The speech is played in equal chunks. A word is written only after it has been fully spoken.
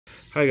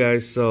Hi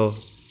guys, so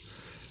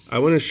I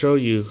want to show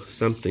you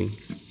something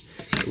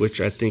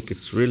which I think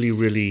it's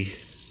really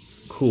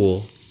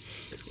cool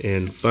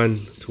and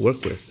fun to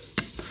work with.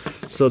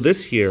 So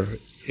this here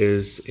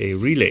is a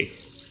relay.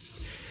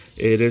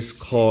 It is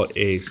called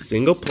a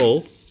single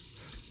pole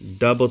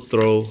double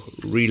throw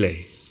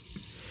relay.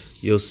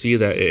 You'll see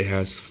that it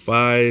has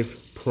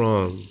 5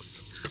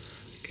 prongs.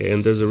 Okay,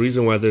 and there's a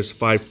reason why there's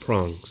 5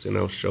 prongs, and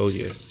I'll show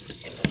you.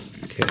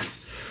 Okay.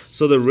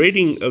 So the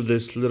rating of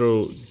this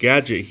little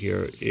gadget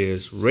here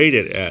is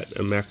rated at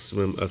a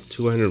maximum of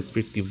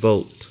 250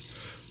 volt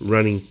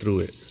running through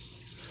it.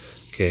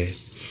 Okay,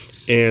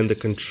 and the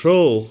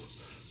control,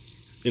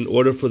 in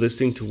order for this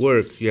thing to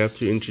work, you have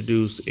to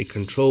introduce a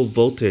control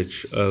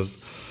voltage of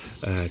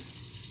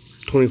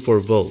 24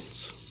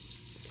 volts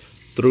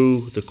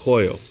through the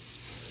coil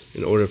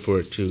in order for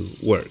it to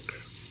work.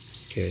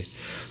 Okay,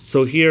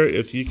 so here,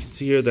 if you can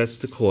see here, that's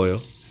the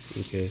coil.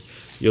 Okay,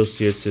 you'll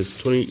see it says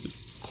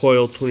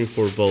coil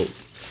 24 volt.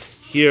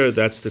 Here,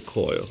 that's the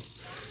coil,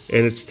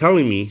 and it's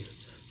telling me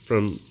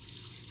from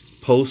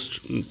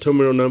post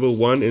terminal number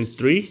 1 and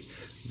 3,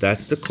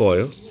 that's the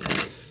coil.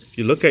 If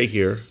you look at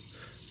here,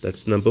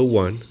 that's number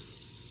 1.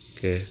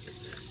 Okay,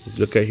 if you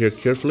look at here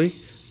carefully,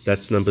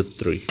 that's number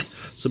 3.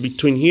 So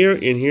between here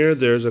and here,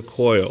 there's a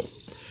coil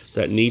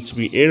that needs to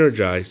be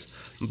energized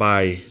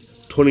by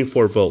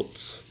 24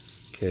 volts.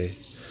 Okay,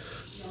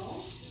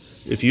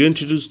 if you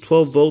introduce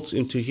 12 volts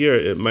into here,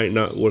 it might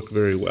not work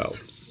very well,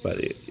 but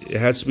it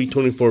has to be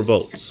 24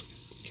 volts.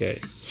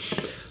 Okay,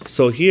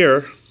 so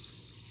here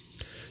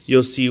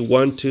you'll see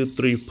 1, 2,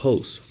 3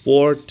 posts,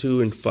 4,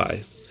 2, and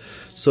 5.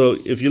 So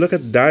if you look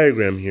at the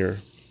diagram here,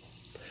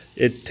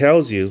 it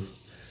tells you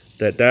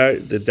that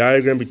the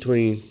diagram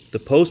between the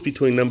post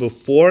between number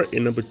 4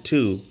 and number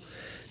 2,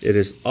 it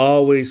is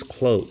always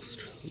closed.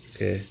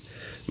 Okay,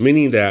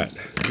 meaning that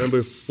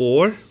number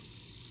 4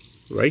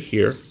 right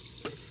here,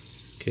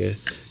 okay,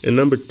 and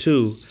number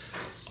 2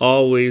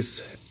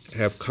 always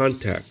have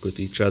contact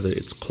with each other.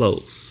 It's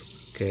closed.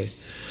 Okay,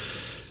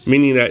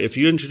 meaning that if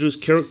you introduce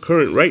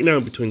current right now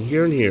between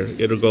here and here,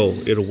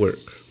 it'll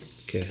work.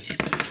 Okay,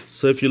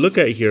 so if you look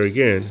at here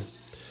again,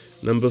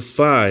 number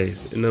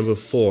 5 and number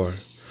 4,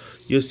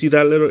 you'll see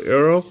that little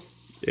arrow.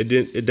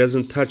 It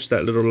doesn't touch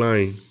that little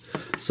line,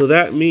 so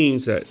that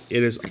means that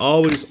it is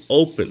always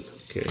open.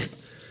 Okay,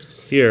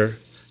 here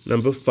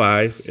number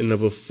 5 and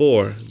number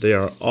 4, they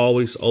are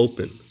always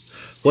open.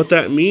 What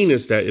that means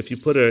is that if you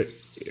put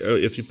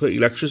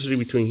electricity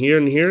between here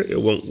and here,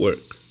 it won't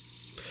work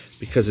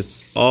because it's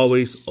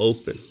always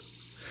open.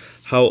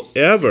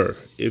 However,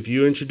 if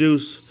you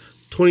introduce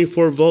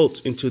 24 volts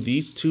into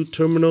these 2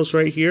 terminals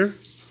right here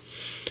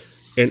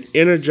and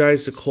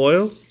energize the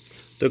coil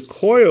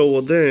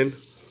will then,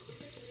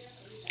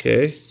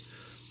 okay,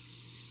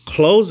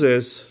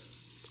 closes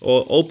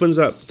or opens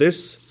up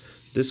this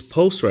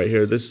post right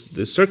here,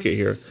 this circuit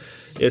here.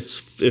 It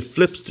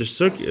flips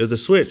the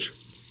switch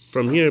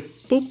from here,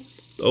 boop,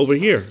 over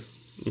here.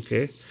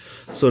 Okay,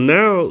 so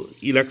now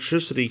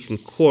electricity can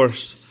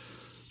course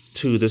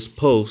to this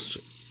post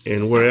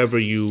and wherever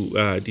you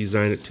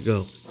design it to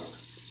go.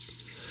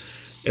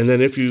 And then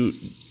if you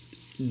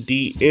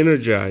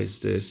de-energize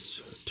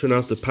this, turn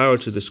off the power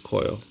to this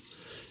coil,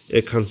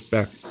 it comes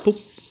back,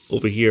 boop,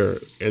 over here,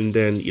 and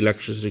then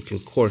electricity can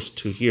course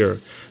to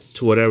here,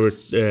 to whatever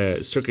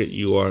circuit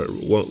you want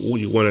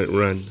to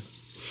run.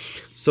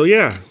 So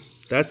yeah,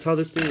 that's how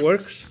this thing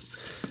works.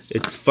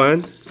 It's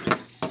fun,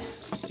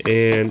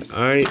 and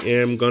I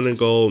am gonna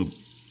go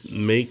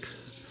make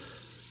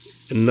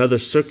another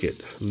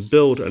circuit,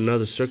 build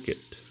another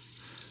circuit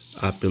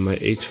up in my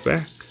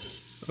HVAC.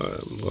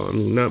 Well, I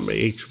mean, not my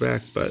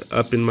HVAC, but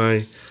up in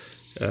my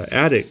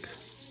attic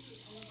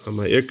on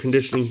my air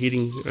conditioning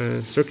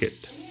heating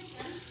circuit.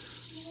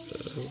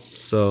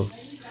 So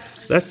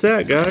that's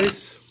that,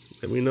 guys.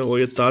 Let me know what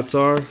your thoughts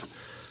are.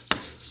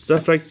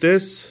 Stuff like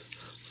this,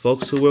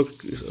 folks who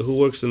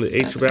works in the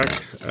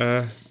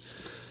HVAC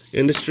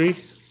industry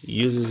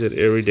uses it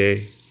every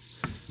day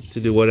to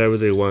do whatever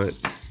they want.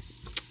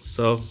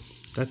 So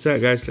that's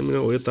that, guys. Let me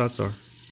know what your thoughts are.